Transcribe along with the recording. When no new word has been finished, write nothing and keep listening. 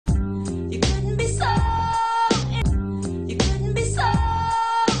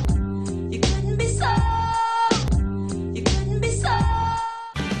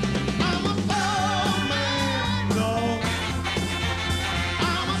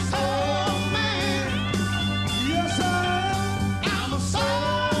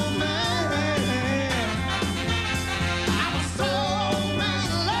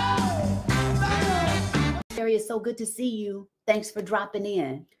so good to see you. Thanks for dropping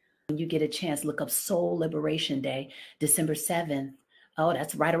in. When you get a chance, look up Soul Liberation Day, December 7th. Oh,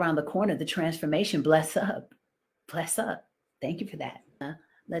 that's right around the corner. The transformation. Bless up. Bless up. Thank you for that.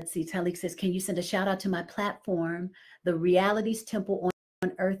 Let's see. Taalik says, can you send a shout out to my platform, the Realities Temple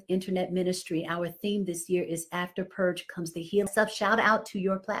on Earth Internet Ministry? Our theme this year is After Purge Comes the Healing. Shout out to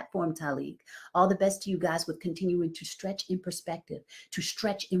your platform, Taalik. All the best to you guys with continuing to stretch in perspective, to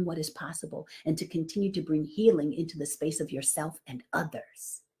stretch in what is possible, and to continue to bring healing into the space of yourself and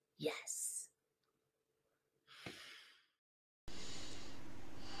others. Yes.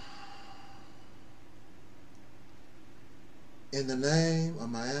 In the name of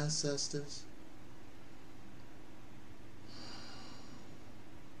my ancestors,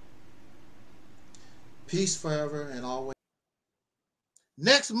 peace forever and always.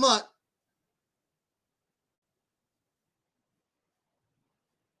 Next month,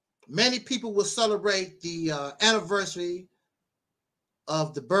 many people will celebrate the anniversary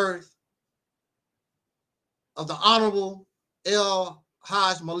of the birth of the Honorable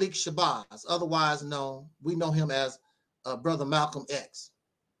El-Hajj Malik Shabazz, otherwise known, we know him as Brother Malcolm X.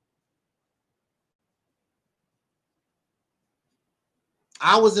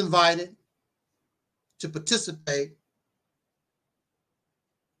 I was invited to participate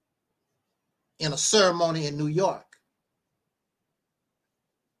in a ceremony in New York.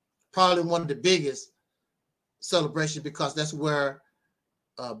 Probably one of the biggest celebrations, because that's where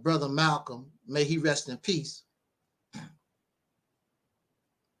Brother Malcolm, may he rest in peace.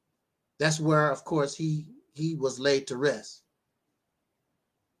 That's where, of course, he was laid to rest.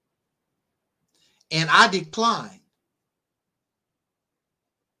 And I declined.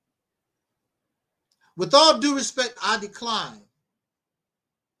 With all due respect, I declined.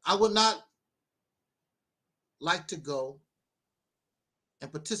 I would not like to go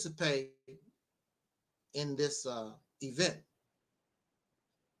and participate in this event,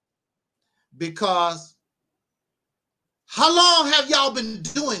 because how long have y'all been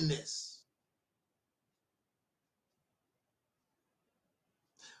doing this?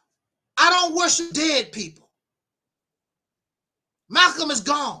 I don't worship dead people. Malcolm is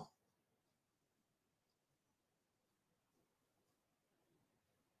gone.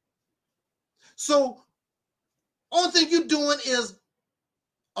 So, only thing you're doing is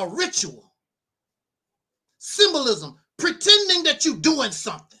a ritual, symbolism, pretending that you're doing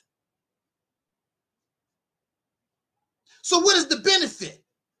something. So what is the benefit?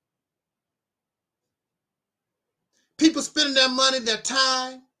 People spending their money, their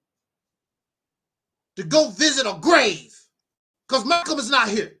time to go visit a grave because Malcolm is not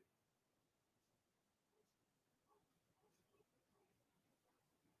here.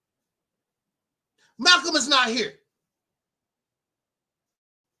 Malcolm is not here.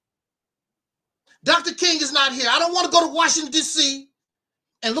 Dr. King is not here. I don't want to go to Washington, D.C.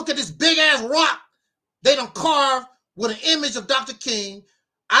 and look at this big ass rock they done carved with an image of Dr. King.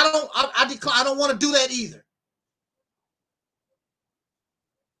 I don't want to do that either.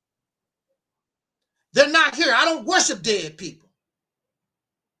 They're not here. I don't worship dead people.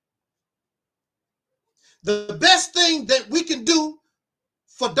 The best thing that we can do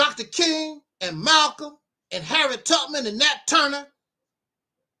for Dr. King and Malcolm and Harriet Tubman and Nat Turner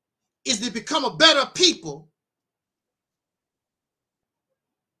is to become a better people.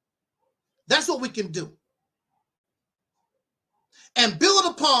 That's what we can do. And build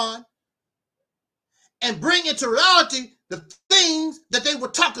upon and bring into reality the things that they were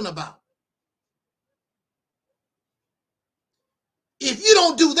talking about. If you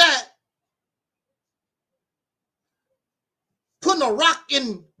don't do that, putting a rock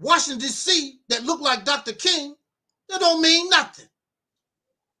in Washington, D.C. that look like Dr. King, that don't mean nothing.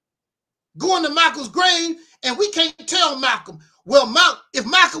 Going to Malcolm's grave, and we can't tell Malcolm, well, if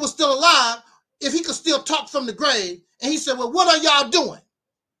Malcolm was still alive, if he could still talk from the grave, and he said, well, what are y'all doing?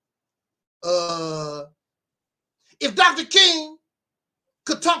 If Dr. King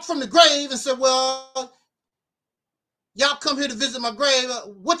could talk from the grave and say, well, y'all come here to visit my grave,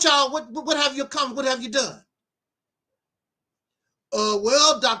 what have you come, what have you done?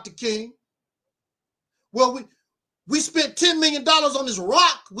 Well, Dr. King, well, we spent $10 million on this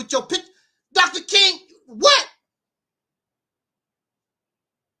rock with your picture. Dr. King, what?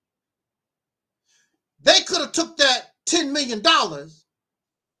 They could have took that $10 million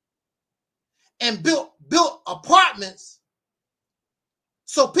and built apartments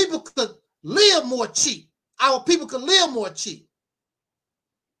so people could live more cheap. Our people could live more cheap.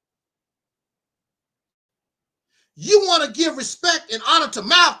 You want to give respect and honor to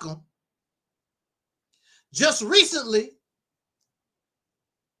Malcolm. Just recently,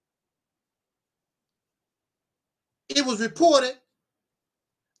 it was reported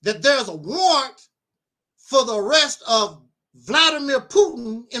that there's a warrant for the arrest of Vladimir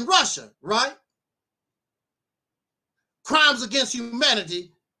Putin in Russia, right? Crimes against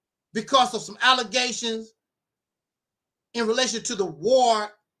humanity because of some allegations in relation to the war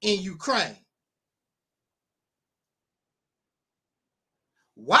in Ukraine.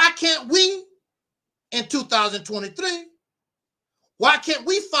 Why can't we, in 2023, why can't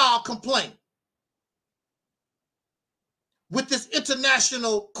we file a complaint with this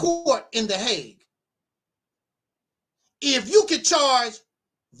international court in The Hague? If you can charge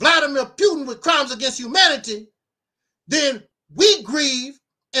Vladimir Putin with crimes against humanity, then we grieve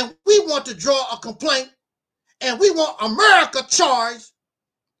and we want to draw a complaint and we want America charged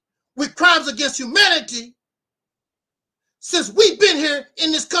with crimes against humanity since we've been here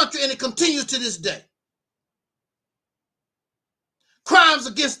in this country and it continues to this day. Crimes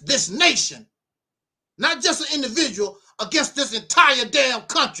against this nation, not just an individual, against this entire damn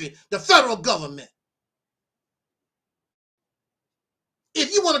country, the federal government.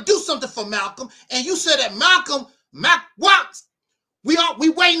 If you want to do something for Malcolm, and you say that we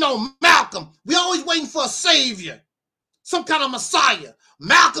waiting on Malcolm. We always waiting for a savior, some kind of messiah.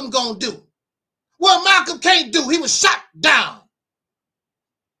 Malcolm gonna do. Well, Malcolm can't do. He was shot down.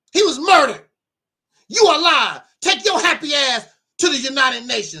 He was murdered. You alive. Take your happy ass to the United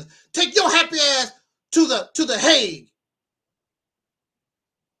Nations. Take your happy ass to the Hague.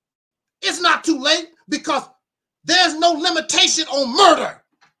 It's not too late because there's no limitation on murder.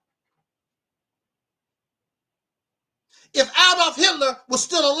 If Adolf Hitler was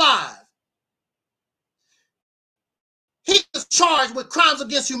still alive, he was charged with crimes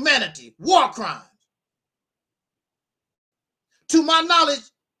against humanity, war crimes. To my knowledge,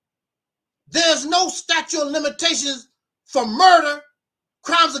 there's no statute of limitations for murder,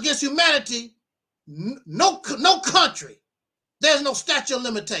 crimes against humanity, no country. There's no statute of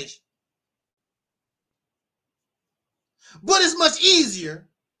limitation. But it's much easier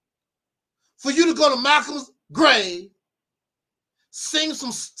for you to go to Malcolm's grave, sing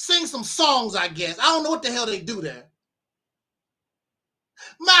some songs, I guess. I don't know what the hell they do there.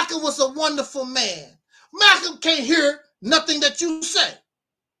 Malcolm was a wonderful man. Malcolm can't hear nothing that you say.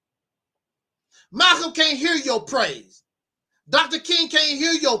 Malcolm can't hear your praise. Dr. King can't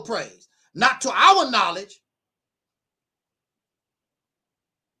hear your praise. Not to our knowledge.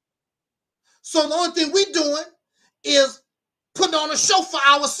 So the only thing we're doing is putting on a show for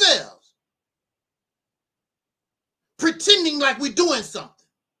ourselves. Pretending like we're doing something.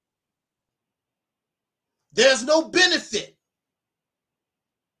 There's no benefit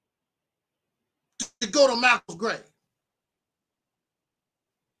to go to Malcolm's grave.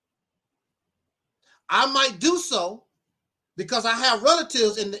 I might do so because I have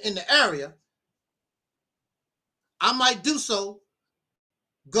relatives in the area. I might do so,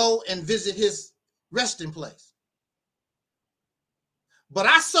 go and visit his resting place. But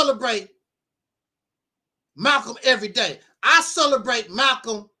I celebrate Malcolm every day. I celebrate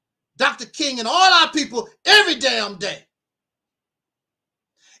Malcolm, Dr. King, and all our people every damn day.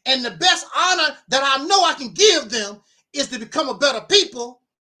 And the best honor that I know I can give them is to become a better people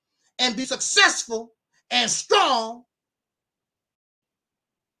and be successful and strong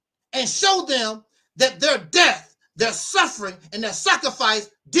and show them that their death, their suffering, and their sacrifice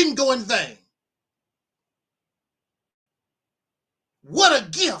didn't go in vain. What a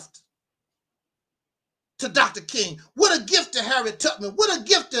gift to Dr. King. What a gift to Harriet Tubman. What a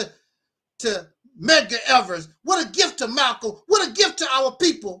gift to Medgar Evers. What a gift to Malcolm. What a gift to our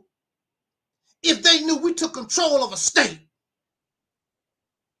people if they knew we took control of a state.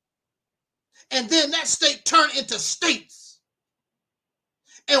 And then that state turned into states.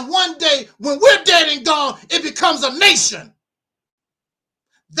 And one day, when we're dead and gone, it becomes a nation.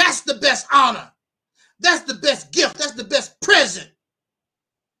 That's the best honor. That's the best gift. That's the best present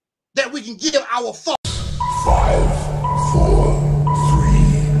that we can give our folks.